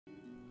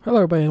Hello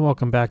everybody and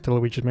welcome back to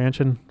Luigi's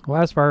Mansion.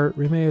 Last part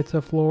we made it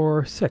to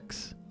floor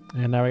 6.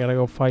 And now we gotta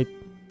go fight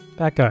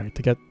that guy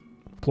to get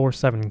floor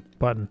 7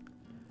 button.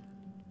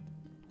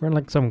 We're in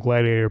like some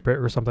gladiator pit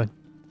or something.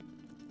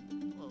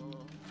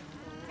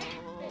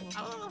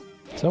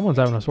 Someone's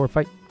having a sword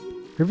fight.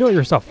 Reveal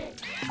yourself.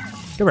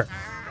 Come here.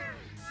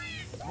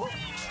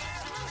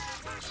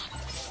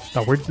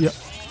 Oh, where'd you...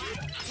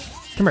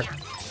 Come here.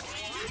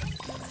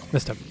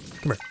 Missed him.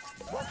 Come here.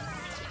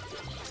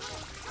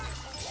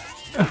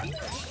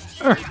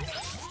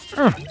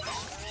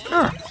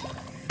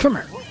 Come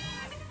here.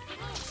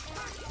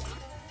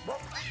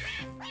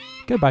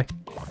 Goodbye.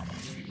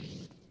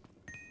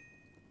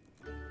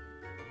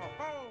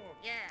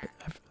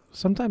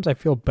 Sometimes I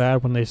feel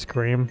bad when they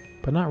scream,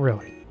 but not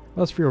really. It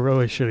must feel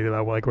really shitty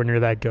though, like when you're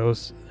that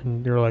ghost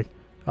and you're like,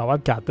 oh,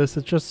 I've got this.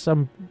 It's just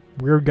some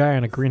weird guy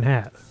in a green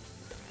hat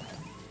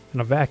and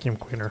a vacuum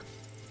cleaner.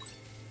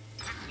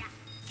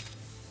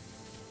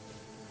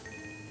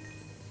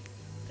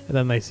 And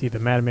then they see the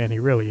madman he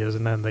really is,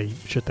 and then they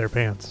shit their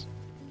pants.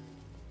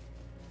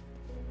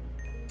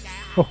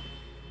 Oh.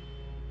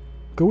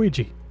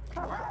 Luigi.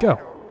 Go.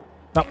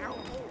 Oh.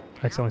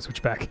 I accidentally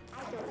switched back.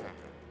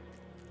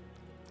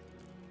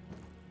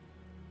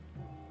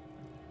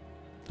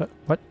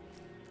 What?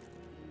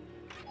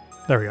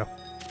 There we go.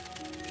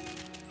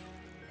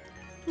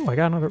 Oh, I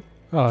got another...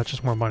 Oh, it's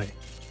just more money.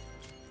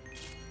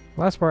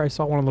 Last part I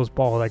saw one of those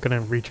balls. I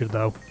couldn't reach it,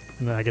 though.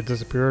 And then it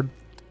disappeared.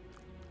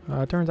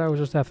 It turns out it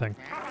was just that thing.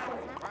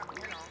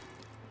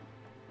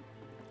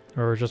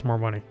 Or just more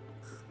money.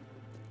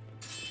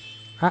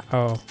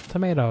 Uh-oh.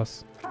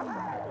 Tomatoes. Can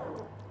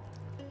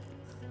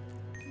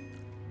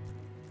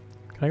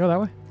I go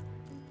that way?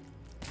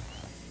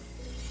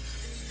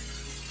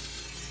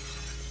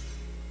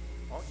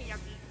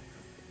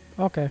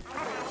 Okay.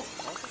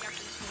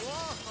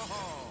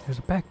 There's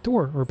a back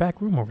door or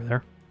back room over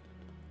there.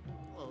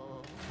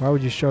 Why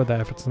would you show that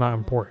if it's not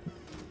important?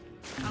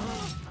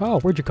 Oh,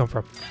 where'd you come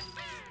from?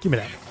 Give me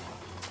that.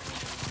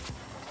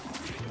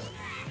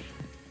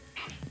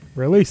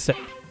 Release it.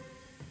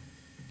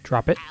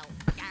 Drop it.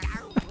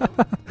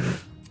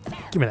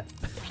 Give me that.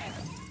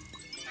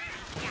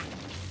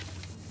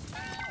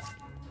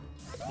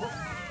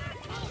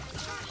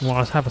 You want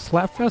us to have a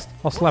slap fest?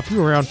 I'll slap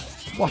you around.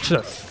 Watch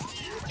this.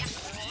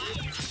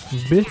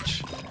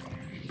 Bitch.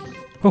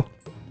 Oh.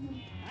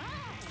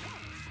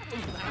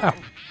 Ow.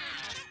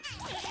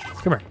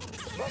 Come here.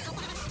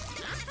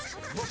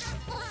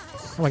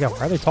 Oh my god, why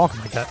are they talking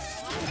like that?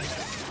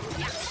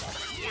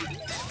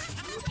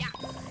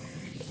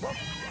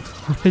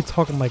 Why are they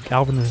talking like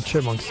Alvin and the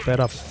Chipmunks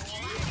sped up?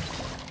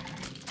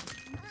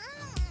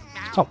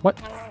 Oh, what?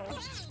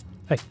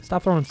 Hey,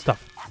 stop throwing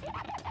stuff.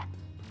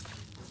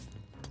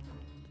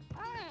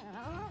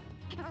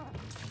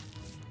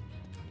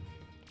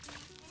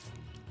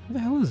 Where the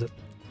hell is it?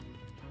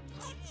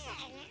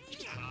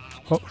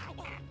 Oh.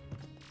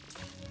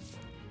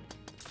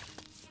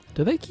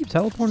 Do they keep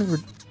teleporting or...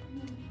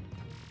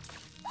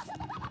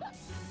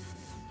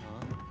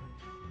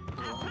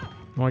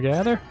 Wanna get out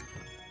of there?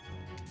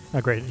 Oh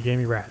great, you gave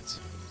me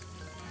rats.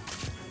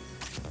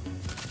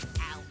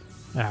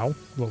 Ow,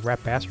 little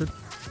rat bastard.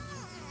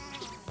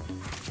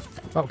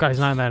 Oh god, he's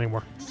not in that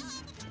anymore.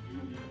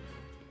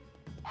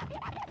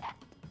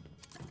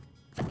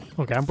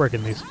 Okay, I'm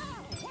breaking these.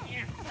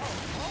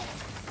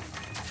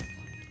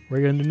 What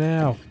are you gonna do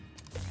now?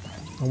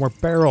 No more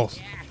barrels.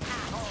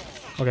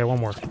 Okay,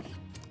 one more.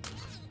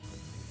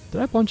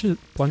 Did I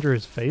plunger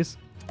his face?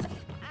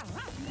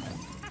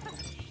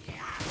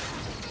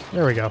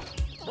 There we go.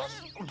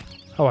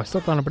 Oh, I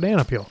slipped on a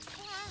banana peel.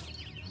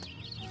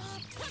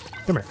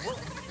 Come here.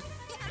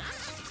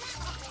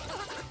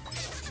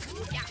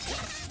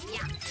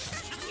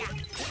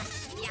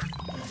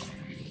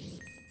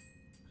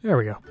 There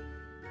we go.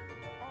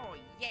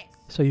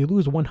 So you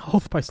lose 1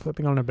 health by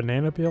slipping on a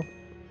banana peel?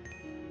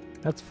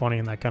 That's funny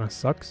and that kind of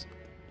sucks.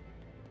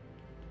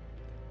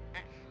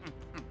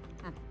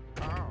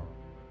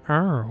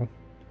 Oh.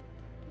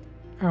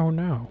 Oh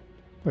no.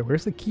 Wait,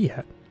 where's the key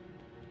at?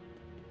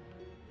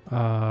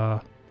 Oh.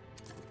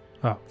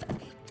 Oh.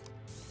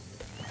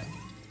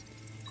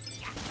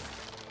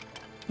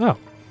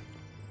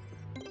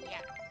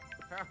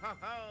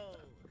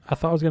 I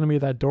thought it was gonna be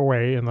that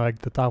doorway in like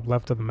the top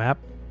left of the map.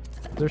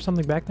 Is there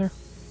something back there?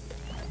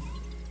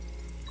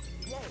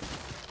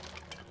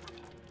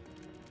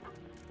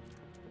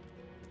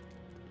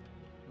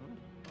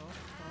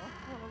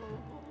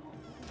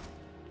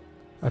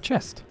 A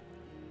chest.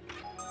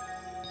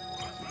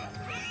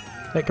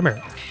 Hey, come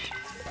here.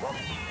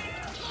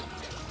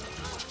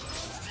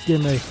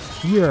 Give me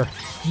your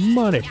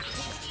money,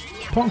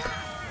 punk. I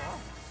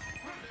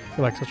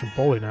feel like such a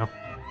bully now.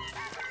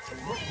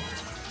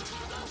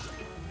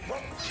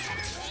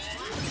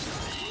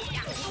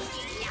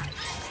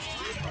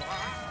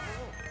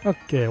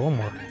 Okay, one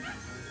more.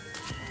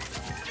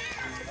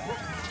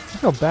 I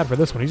feel bad for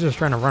this one. He's just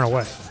trying to run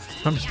away.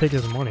 I'm just taking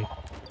his money.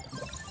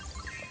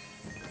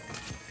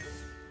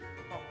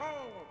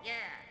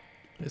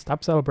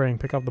 Stop celebrating.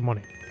 Pick up the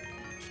money.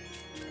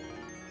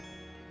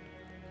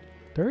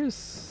 There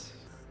is...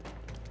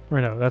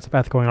 Right, no, that's a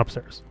path going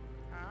upstairs.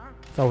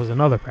 That was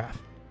another path.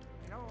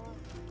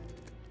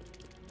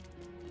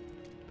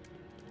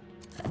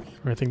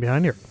 Anything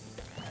behind here?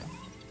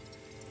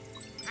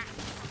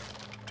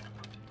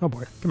 Oh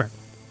boy, come here.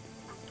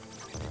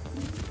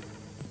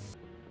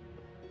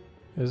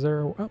 Is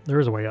there... Oh, there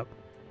is a way up.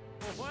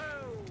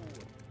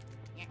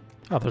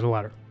 Oh, there's a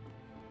ladder.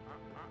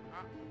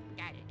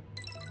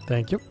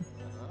 Thank you.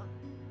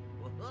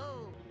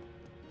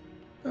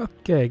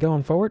 Okay,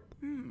 going forward.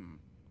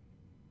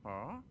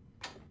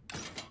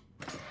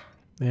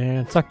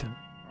 And sucked in.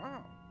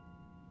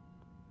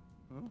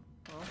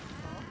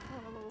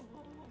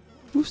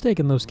 Who's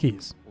taking those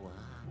keys?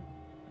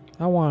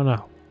 I want to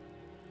know.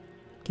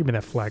 Give me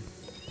that flag.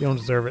 You don't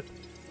deserve it.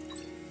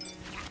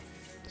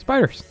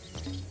 Spiders!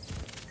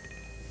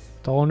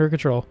 It's all under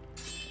control.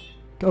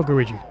 Go,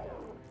 Luigi.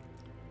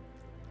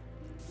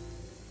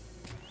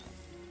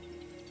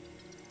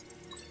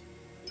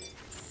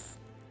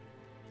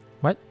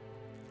 What?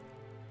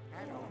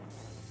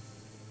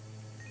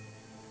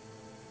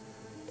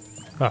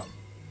 Oh.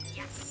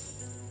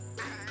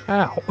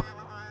 Ow.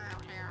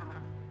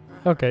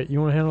 Okay, you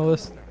want to handle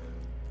this?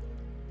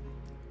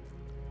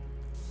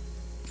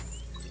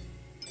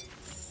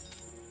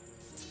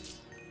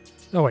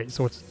 Oh wait,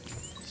 so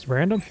it's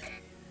random?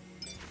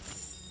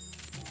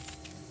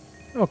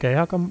 Okay,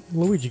 how come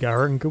Luigi got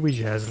hurt and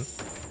Luigi hasn't?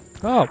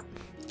 Oh!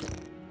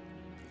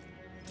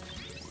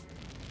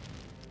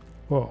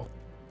 Whoa.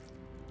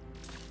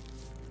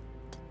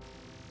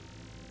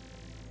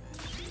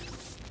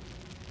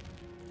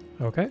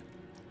 Okay.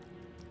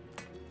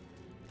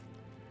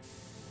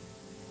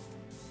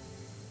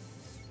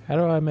 How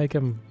do I make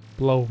him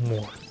blow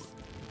more?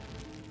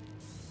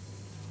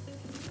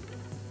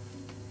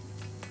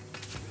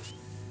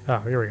 Oh,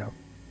 here we go.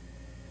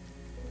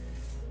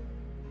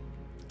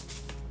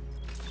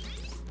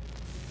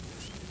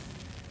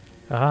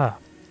 Aha.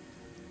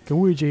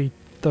 Luigi,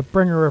 the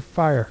bringer of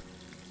fire.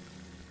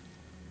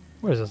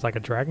 What is this, like a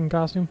dragon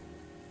costume?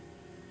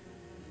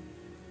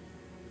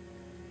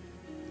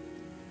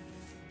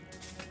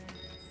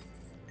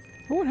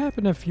 What would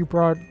happen if you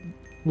brought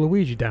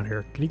Luigi down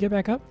here? Can he get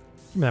back up?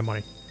 Give me that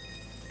money.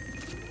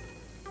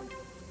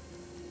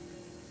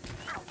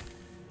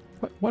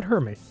 What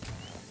hurt me?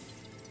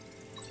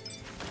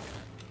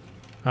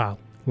 Ah,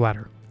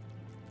 ladder.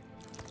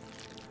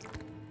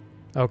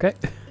 Okay.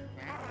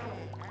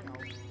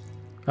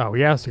 Oh,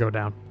 he has to go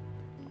down.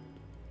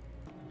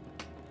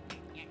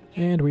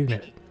 And we've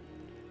made it.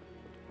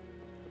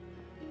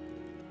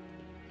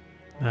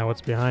 Now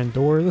what's behind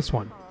door this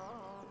one?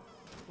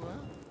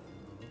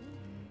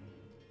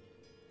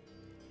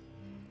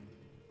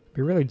 It'd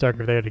be really dark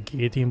if they had a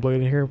guillotine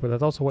blade in here, but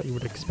that's also what you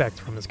would expect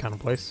from this kind of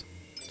place.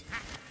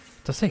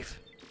 It's a safe.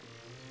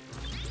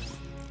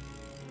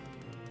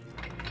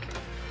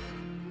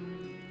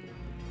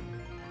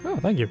 Oh,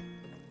 thank you.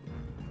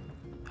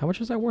 How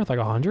much is that worth? Like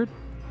 100?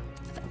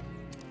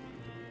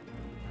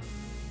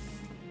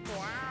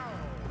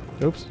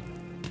 Oops.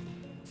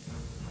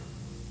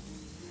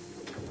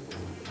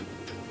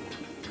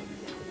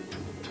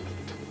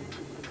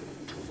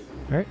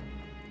 Alright.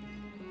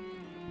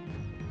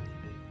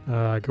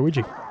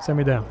 Luigi, send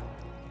me down.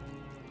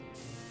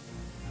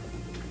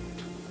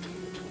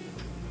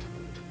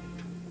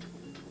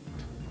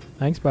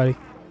 Thanks, buddy.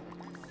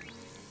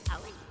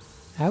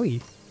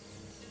 Howie.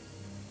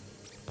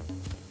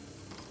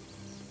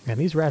 Man,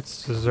 these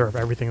rats deserve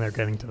everything they're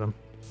getting to them.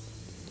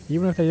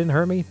 Even if they didn't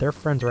hurt me, their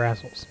friends are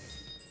assholes.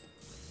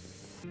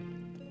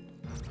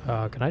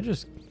 Can I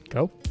just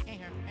go?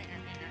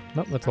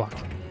 Nope, that's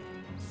locked.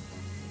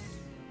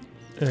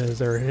 Is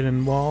there a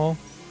hidden wall?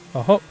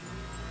 Oh!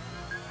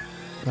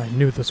 I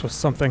knew this was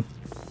something.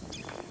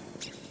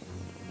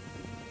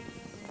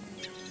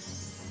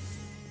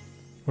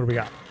 What do we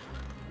got?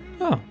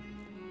 Oh.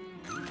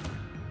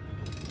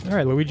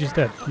 Alright, Luigi's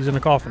dead. He's in a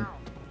coffin.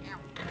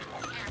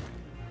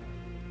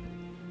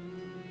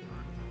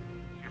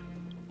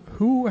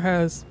 Who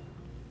has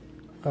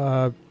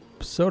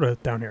soda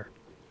down here?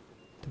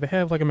 Do they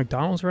have like a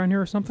McDonald's around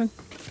here or something?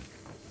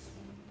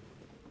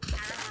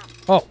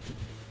 Oh.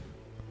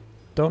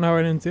 Don't know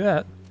I didn't see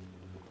that.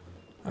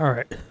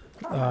 Alright.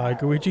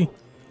 Luigi.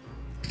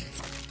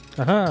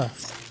 Aha.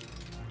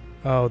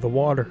 Oh, the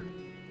water.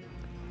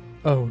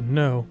 Oh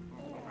no.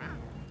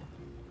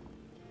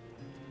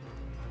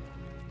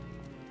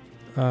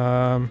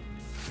 How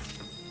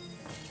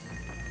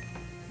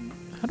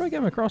do I get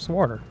him across the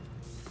water?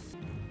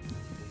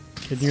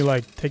 Can you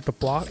like take the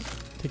block?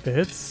 Take the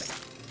hits?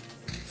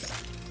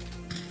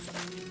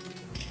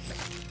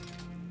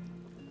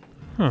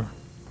 Huh.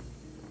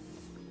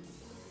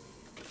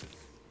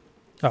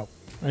 Oh,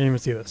 I didn't even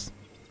see this.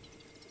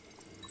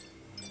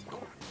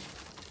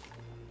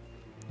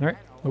 Alright,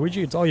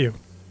 Luigi, it's all you.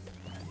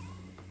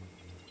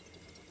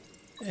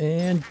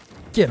 And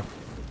get him.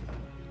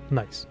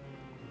 Nice.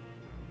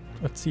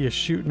 Let's see you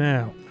shoot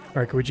now.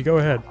 Alright, Luigi, go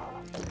ahead.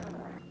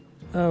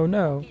 Oh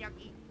no.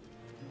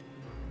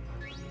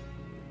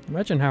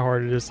 Imagine how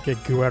hard it is to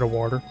get goo out of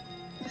water.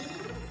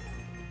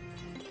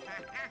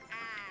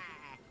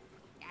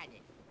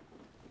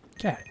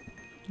 Got it.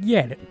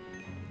 Get it.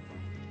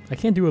 I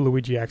can't do a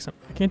Luigi accent.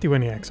 I can't do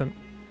any accent.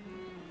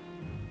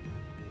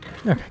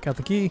 Okay, got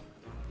the key.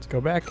 Let's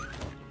go back.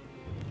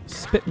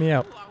 Spit me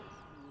out.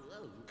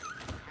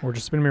 Or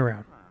just spin me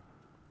around.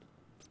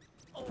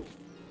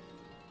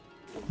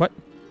 What?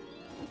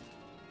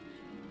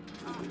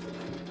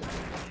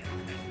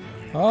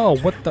 Oh,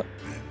 what the?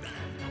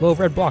 Little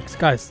red blocks,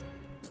 guys.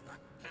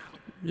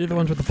 You're the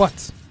ones with the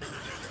butts.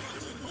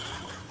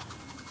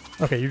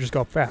 Okay, you just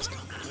go up fast.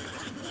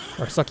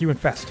 Or suck you in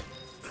fast.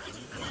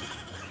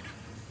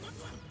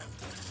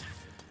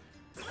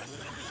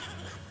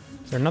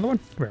 Is there another one?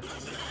 Come here.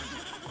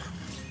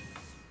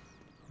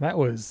 That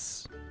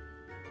was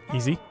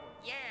easy.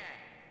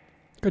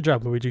 Good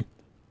job, Luigi.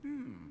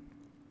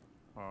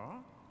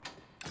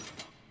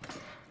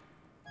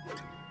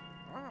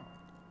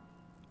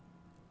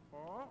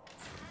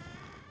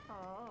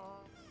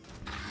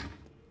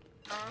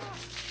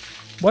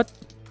 What?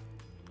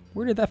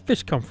 Where did that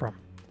fish come from?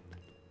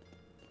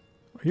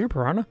 Are you a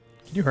piranha?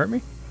 Can you hurt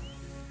me?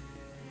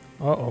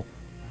 Uh-oh.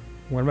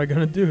 What am I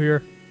gonna do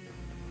here?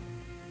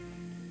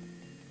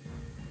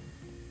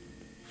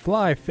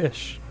 Fly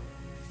fish.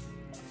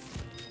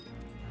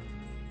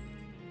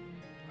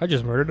 I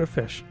just murdered a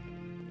fish.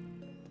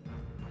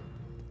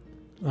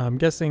 I'm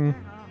guessing...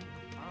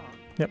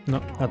 Yep,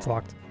 no, that's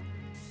locked.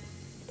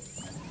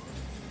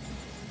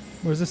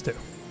 What does this do?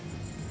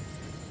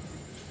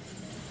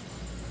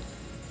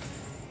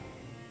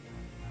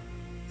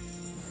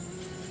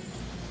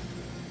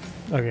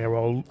 Okay,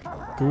 well,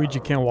 Luigi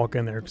can't walk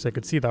in there because I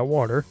could see that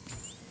water.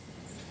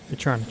 You're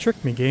trying to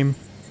trick me, game,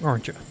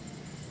 aren't you?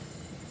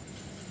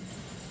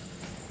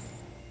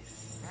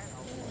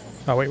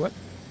 Oh, wait, what?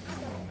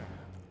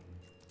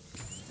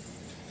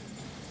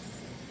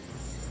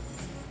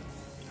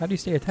 How do you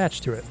stay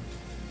attached to it?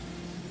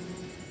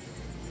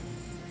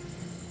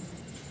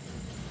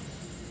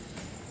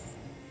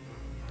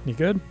 You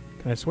good?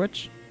 Can I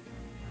switch?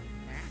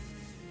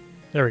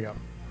 There we go.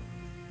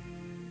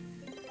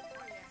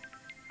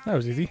 That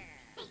was easy.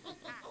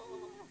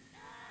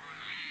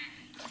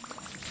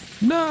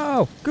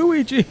 No!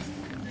 Luigi!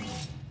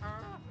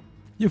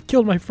 You've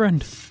killed my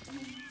friend.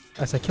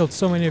 As I killed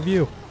so many of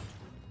you.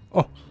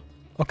 Oh.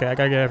 Okay, I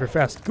gotta get out of here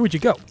fast. Luigi,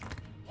 go!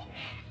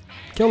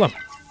 Kill him!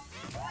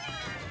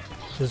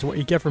 This is what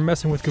you get for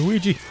messing with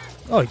Luigi.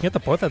 Oh, you can get the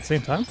both at the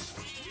same time?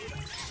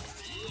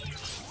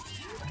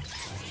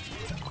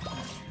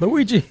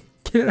 Luigi!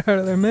 Get out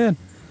of there, man!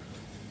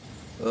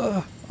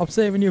 Ugh, I'm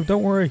saving you,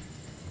 don't worry.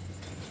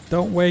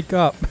 Don't wake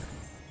up.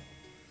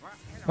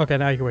 Okay,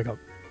 now you can wake up.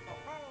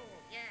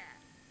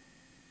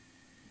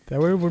 That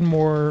would have been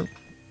more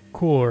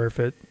cooler if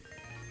it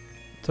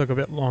took a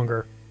bit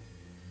longer.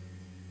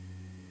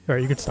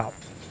 Alright, you can stop.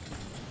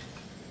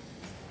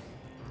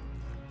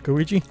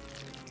 Luigi?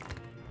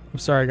 I'm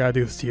sorry I gotta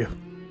do this to you,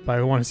 but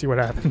I want to see what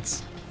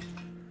happens.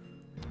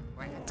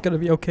 It's gonna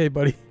be okay,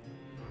 buddy.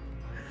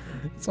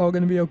 It's all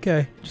gonna be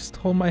okay. Just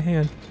hold my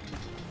hand.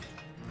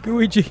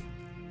 Luigi!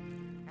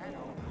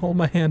 Hold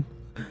my hand.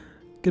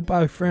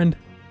 Goodbye, friend.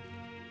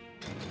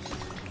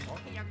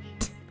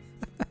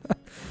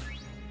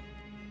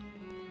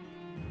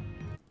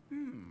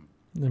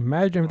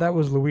 Imagine if that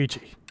was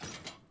Luigi.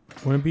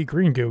 Wouldn't it be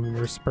green goo we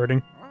were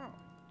spurting?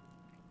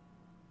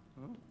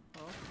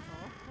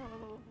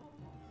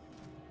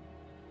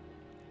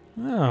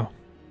 Oh.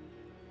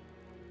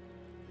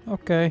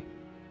 Okay.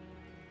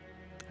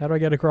 How do I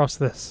get across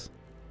this?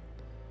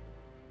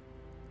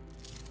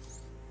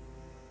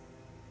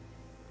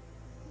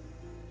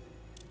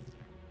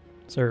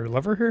 Is there a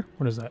lever here?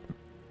 What is that?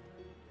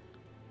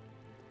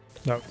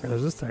 No,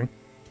 there's this thing.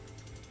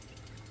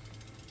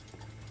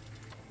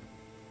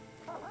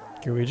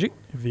 Luigi,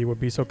 if you would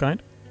be so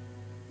kind.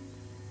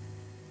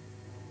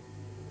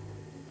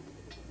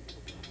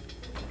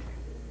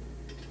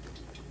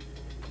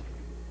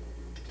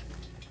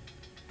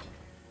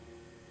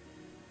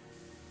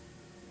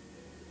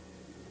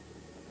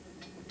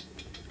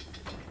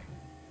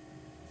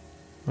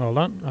 Hold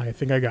on, I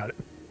think I got it.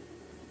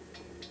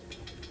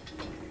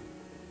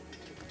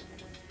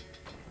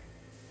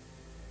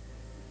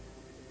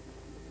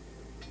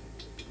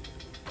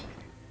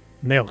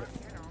 Nailed it.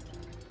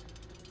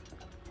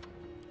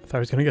 I thought I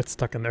was gonna get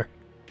stuck in there.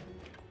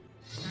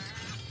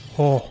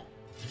 Oh.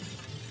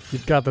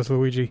 You've got this,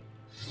 Luigi.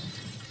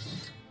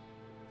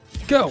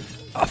 Go!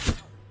 Up!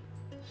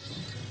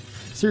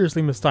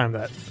 Seriously mistimed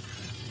that.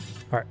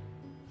 Alright.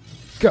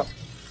 Go!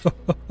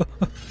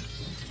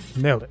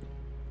 Nailed it.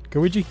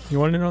 Luigi, you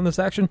want in on this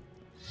action?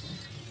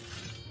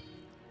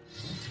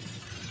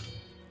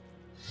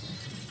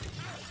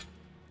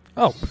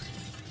 Oh!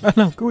 Oh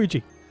no,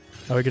 Luigi!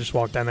 Oh, we could just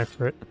walk down there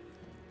for it.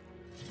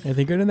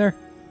 Anything good in there?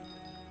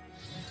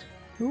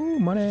 Ooh,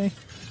 money.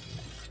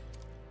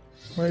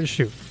 Where to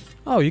shoot?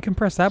 Oh, you can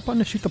press that button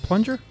to shoot the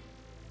plunger?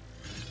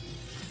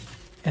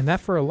 And that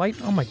for a light?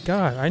 Oh my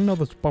god, I didn't know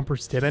those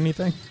bumpers did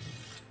anything.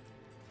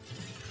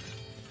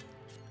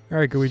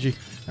 Alright, Luigi.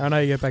 I don't know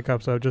how you get back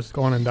up, so just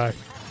go on and die.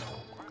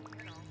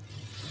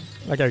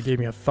 That guy gave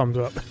me a thumbs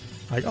up.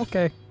 Like,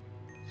 okay.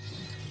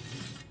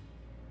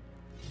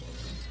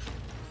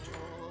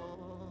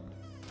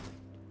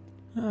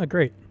 Ah,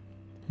 great.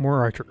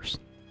 More archers.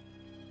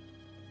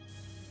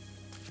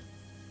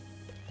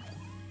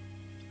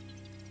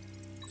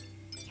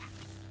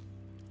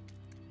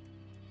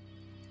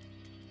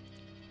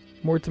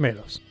 More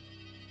tomatoes.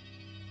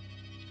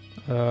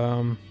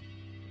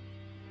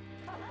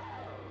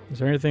 Is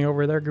there anything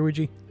over there,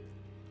 Luigi?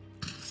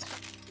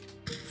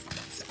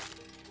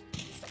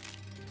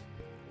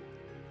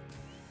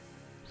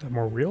 Is that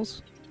more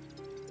wheels?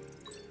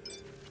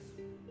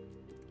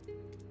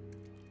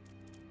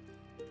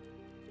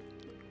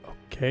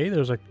 Okay,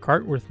 there's a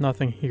cart with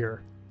nothing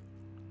here.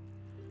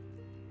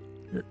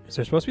 Is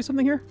there supposed to be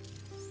something here?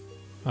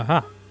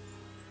 Aha.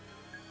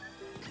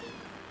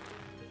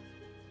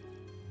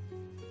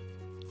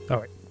 Oh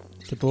wait,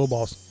 get the little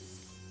balls.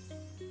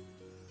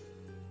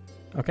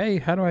 Okay,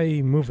 how do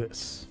I move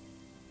this?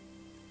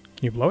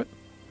 Can you blow it?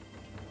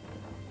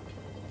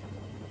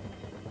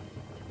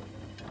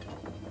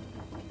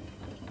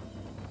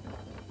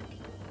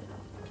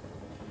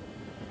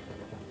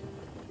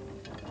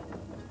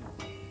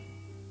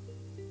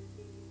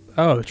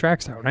 Oh, the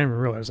track's out. I didn't even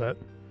realize that.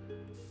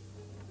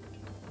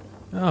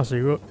 Oh, so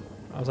you...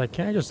 I was like,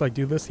 can I just like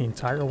do this the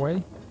entire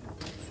way?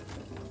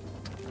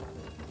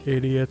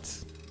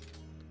 Idiots.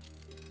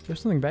 There's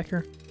something back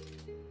here?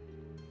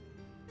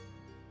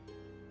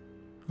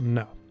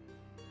 No.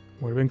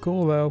 Would have been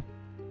cool though.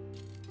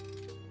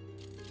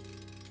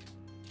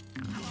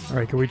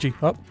 Alright, Luigi,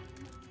 up.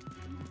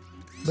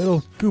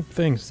 Little goop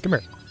things. Come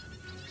here.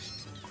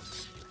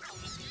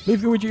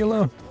 Leave Luigi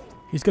alone.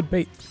 He's good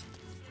bait.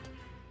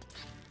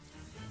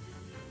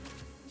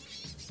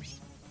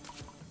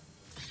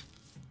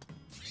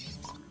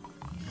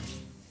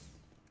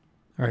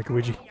 Alright,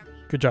 Luigi.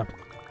 Good job.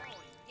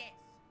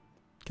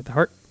 Get the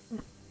heart.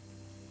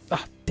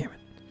 Ah, damn it.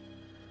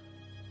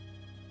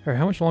 Alright,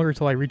 how much longer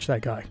till I reach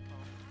that guy?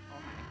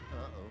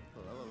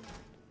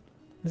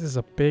 This is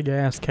a big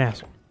ass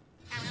castle.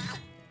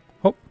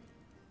 Oh.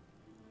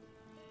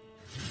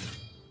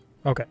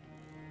 Okay.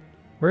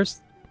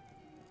 Where's...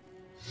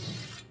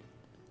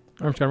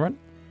 I'm just gonna run.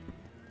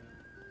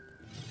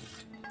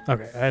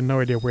 Okay, I had no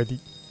idea where the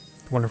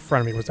one in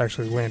front of me was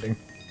actually landing.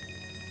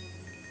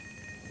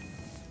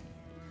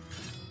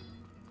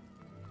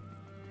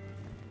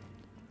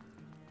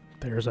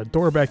 There's a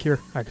door back here.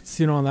 I could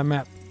see it on that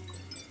map.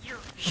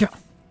 Yeah.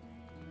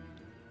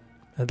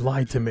 It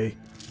lied to me.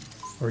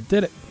 Or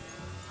did it?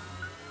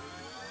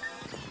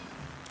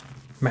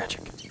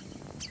 Magic.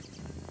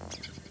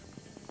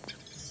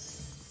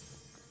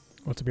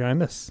 What's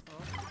behind this?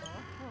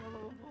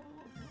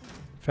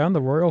 Found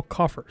the royal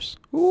coffers.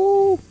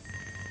 Ooh!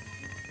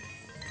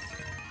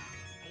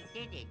 I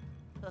did it.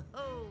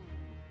 Ho-ho.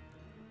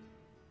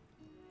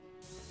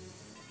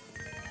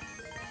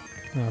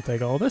 I'll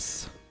take all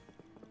this.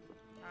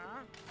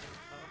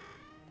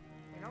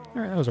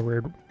 Alright, that was a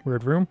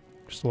weird room.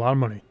 Just a lot of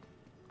money.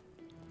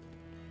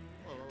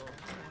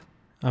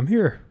 I'm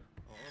here.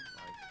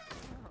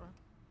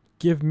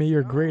 Give me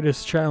your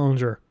greatest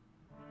challenger.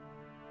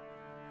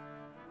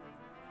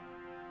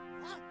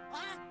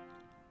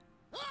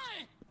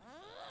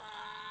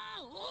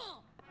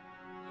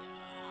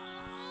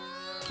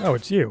 Oh,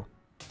 it's you.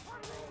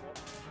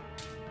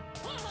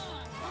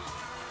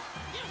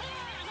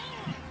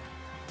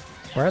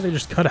 Why are they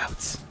just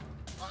cutouts?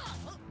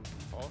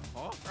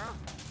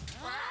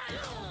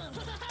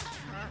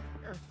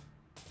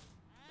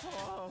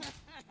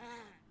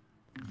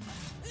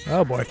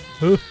 Oh boy.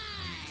 Ooh.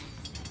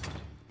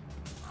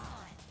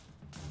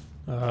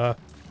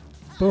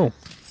 Boom.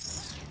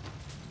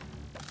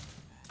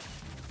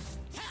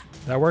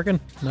 That working?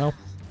 No.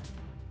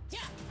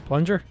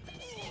 Plunger?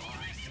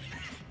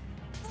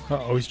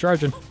 Uh-oh, he's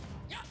charging.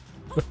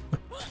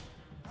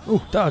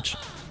 Ooh, dodge.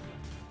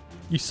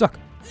 You suck.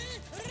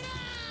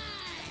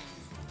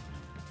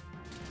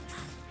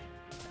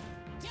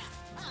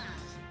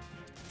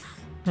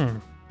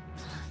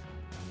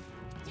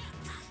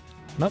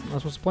 Nope, not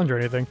supposed to plunge or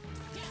anything.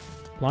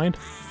 Blind?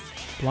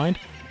 Blind?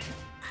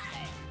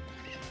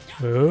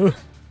 Oh.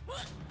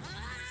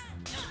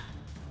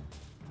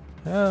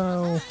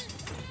 Oh.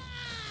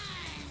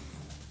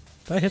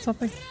 Did I hit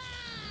something?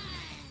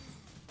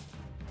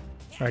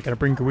 Alright, gotta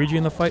bring Luigi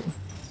in the fight.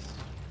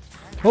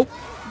 Oh!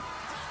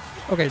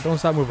 Okay, don't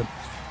stop moving.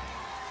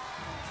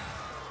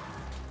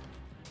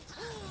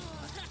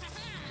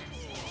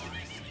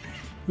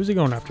 Who's he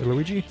going after,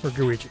 Luigi or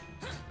Luigi?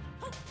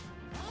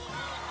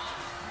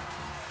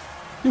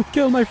 You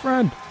killed my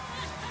friend!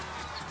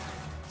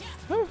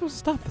 How am I supposed to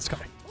stop this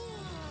guy?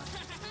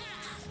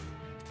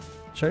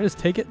 Should I just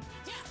take it?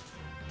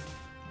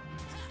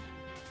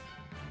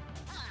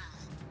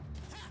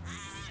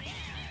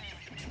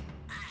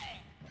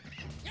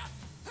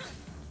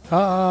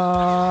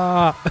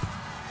 Ah!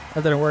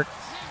 That didn't work.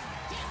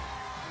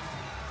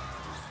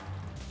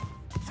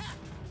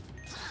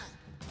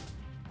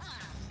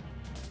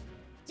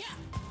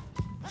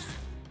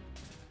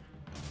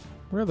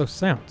 Where are those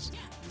sounds?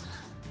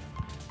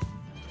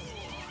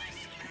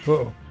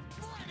 Uh-oh.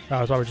 Oh,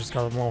 I probably just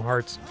got them all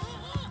hearts.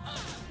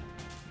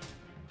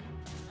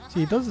 See,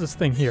 he does this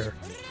thing here.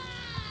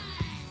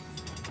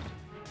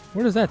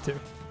 What does that do?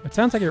 It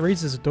sounds like it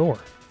raises a door.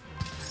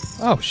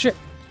 Oh, shit.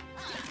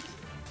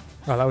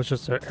 Oh, that was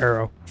just an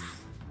arrow.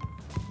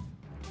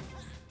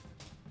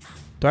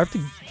 Do I have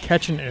to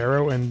catch an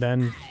arrow and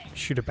then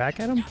shoot it back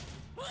at him?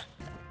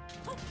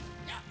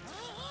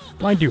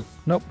 Blind you.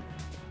 Nope.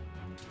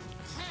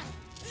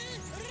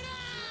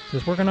 Is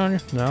this working on you?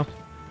 No.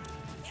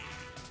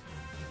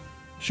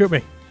 Shoot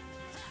me.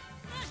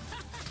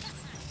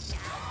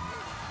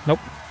 Nope.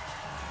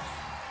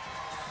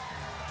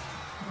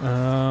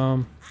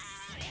 I'm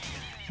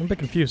a bit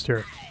confused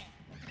here.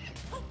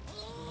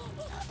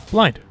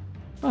 Blind.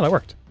 Oh, that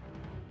worked.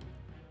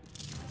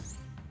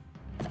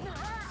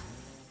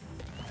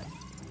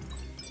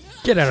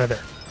 Get out of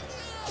there.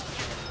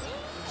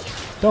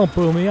 Don't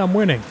boo me, I'm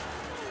winning.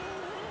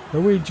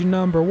 Luigi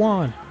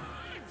 #1.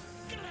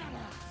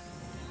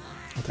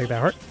 I'll take that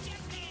heart.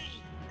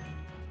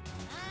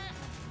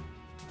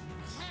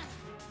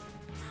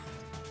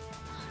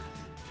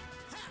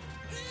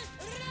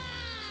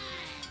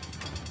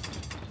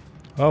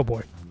 Oh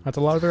boy, that's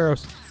a lot of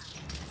arrows.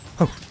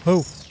 Oh,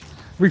 oh,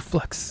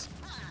 reflex.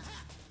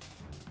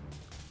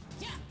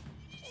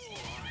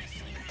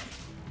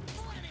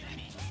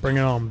 Bring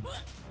it on.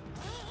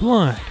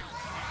 Blind.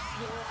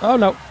 Oh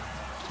no.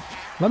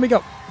 Let me go.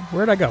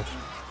 Where'd I go?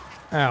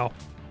 Ow.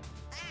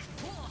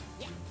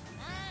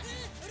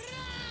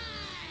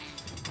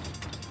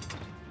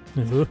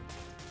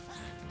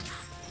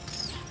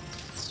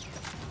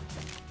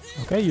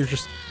 Okay, you're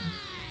just...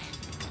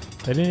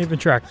 They didn't even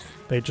track.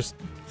 They just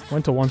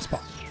went to one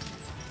spot.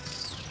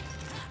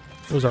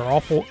 Those are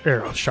awful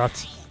arrow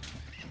shots.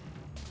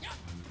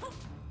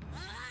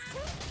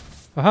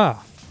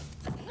 Aha!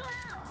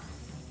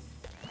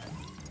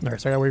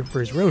 Alright, so I gotta wait for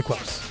he's really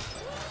close.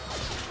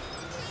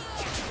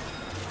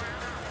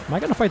 Am I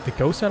gonna fight the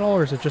ghost at all,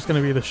 or is it just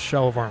gonna be the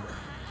shell of armor?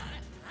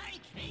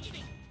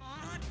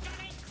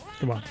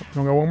 Come on, you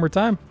wanna go one more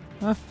time?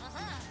 Huh?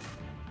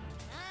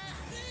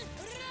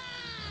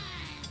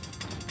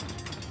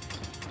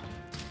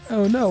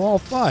 Oh no, all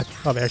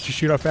 5. Oh, they actually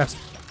shoot out fast.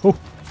 Oh!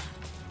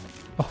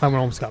 Oh, that one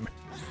almost got me.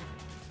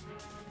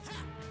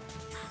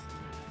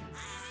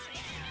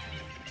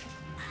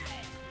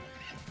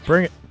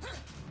 Bring it.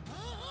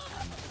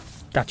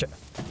 Gotcha.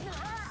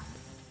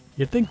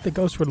 You'd think the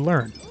ghost would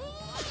learn.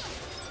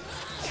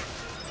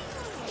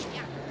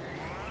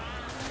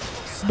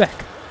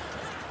 Smack.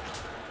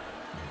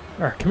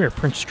 Alright, come here,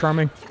 Prince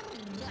Charming.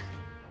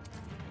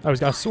 Oh, he's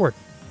got a sword.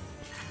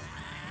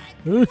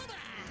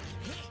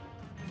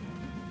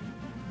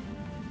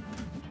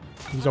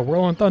 He's a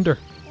whirling thunder.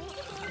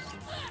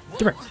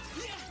 Come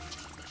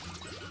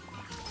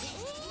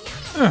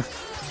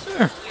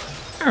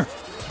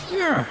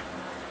here.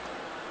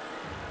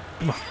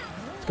 Come on,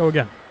 let's go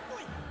again.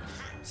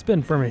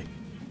 Spin for me.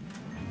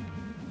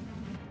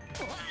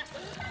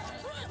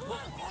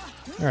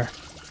 Alright,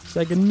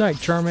 say goodnight,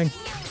 Charming.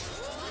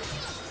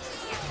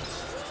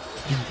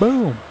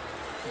 Boom!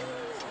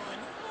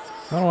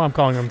 I don't know why I'm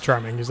calling him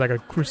Charming. He's like a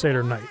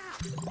Crusader Knight.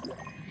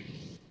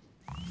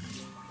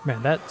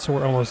 Man, that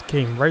sword almost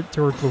came right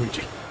towards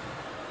Luigi.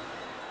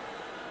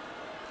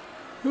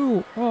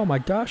 Ooh, oh my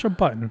gosh, a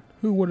button.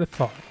 Who would have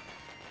thought?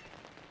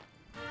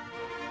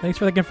 Thanks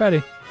for the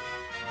confetti.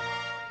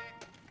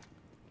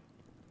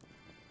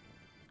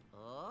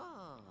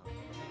 Oh.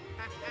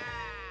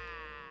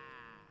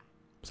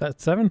 Is that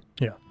 7?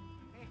 Yeah.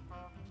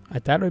 I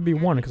thought it would be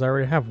 1 because I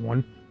already have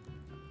 1.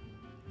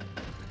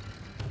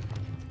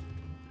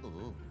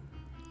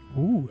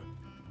 Ooh.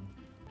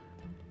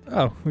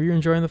 Oh, were you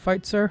enjoying the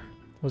fight, sir?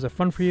 Was it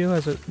fun for you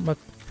as much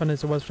fun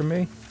as it was for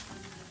me?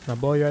 Can I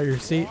blow you out of your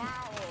seat?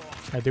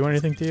 Can I do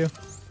anything to you?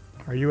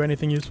 Are you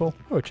anything useful?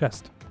 Oh, a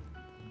chest.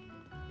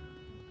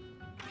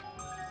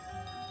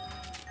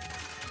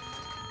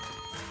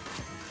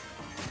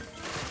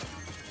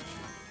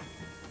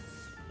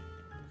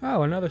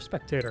 Oh, another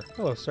spectator.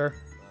 Hello, sir.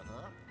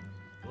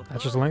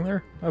 That's just laying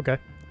there? Okay.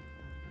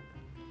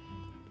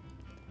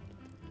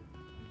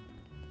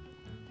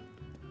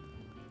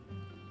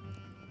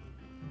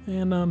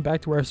 And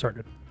back to where I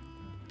started.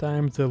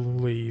 Time to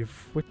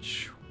leave.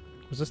 Which...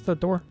 was this the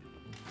door?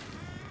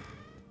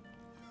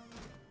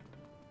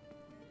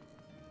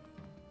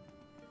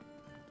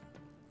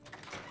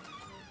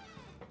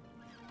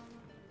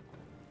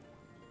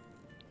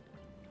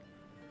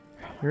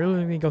 You really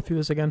let me go through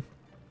this again?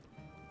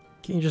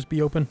 Can't you just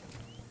be open?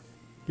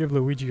 Give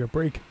Luigi a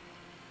break.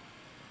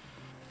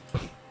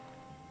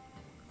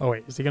 Oh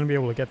wait, is he gonna be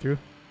able to get through?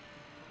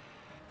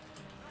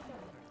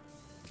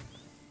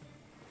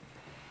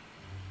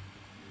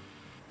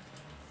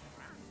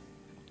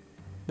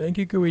 Thank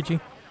you, Luigi.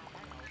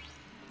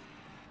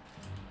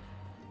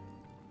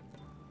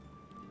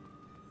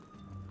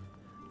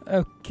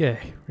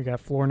 Okay, we got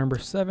floor number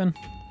 7.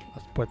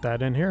 Let's put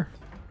that in here.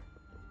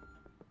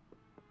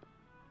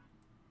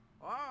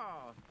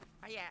 Oh,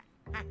 yeah.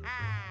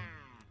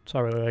 It's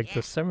probably like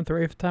the 7th or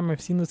 8th time I've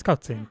seen this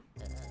cutscene.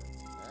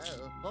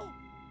 Oh.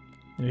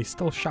 And he's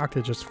still shocked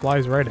it just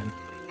flies right in.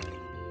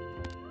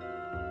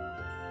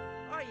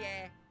 Oh,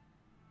 yeah.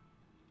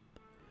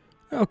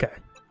 Okay.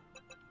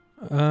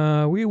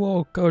 We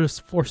will go to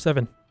floor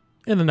 7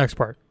 in the next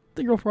part.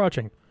 Thank you all for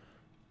watching.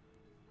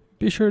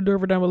 Be sure to do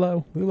over down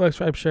below. Leave a like,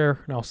 subscribe, share,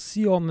 and I'll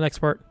see you all in the next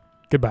part.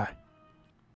 Goodbye.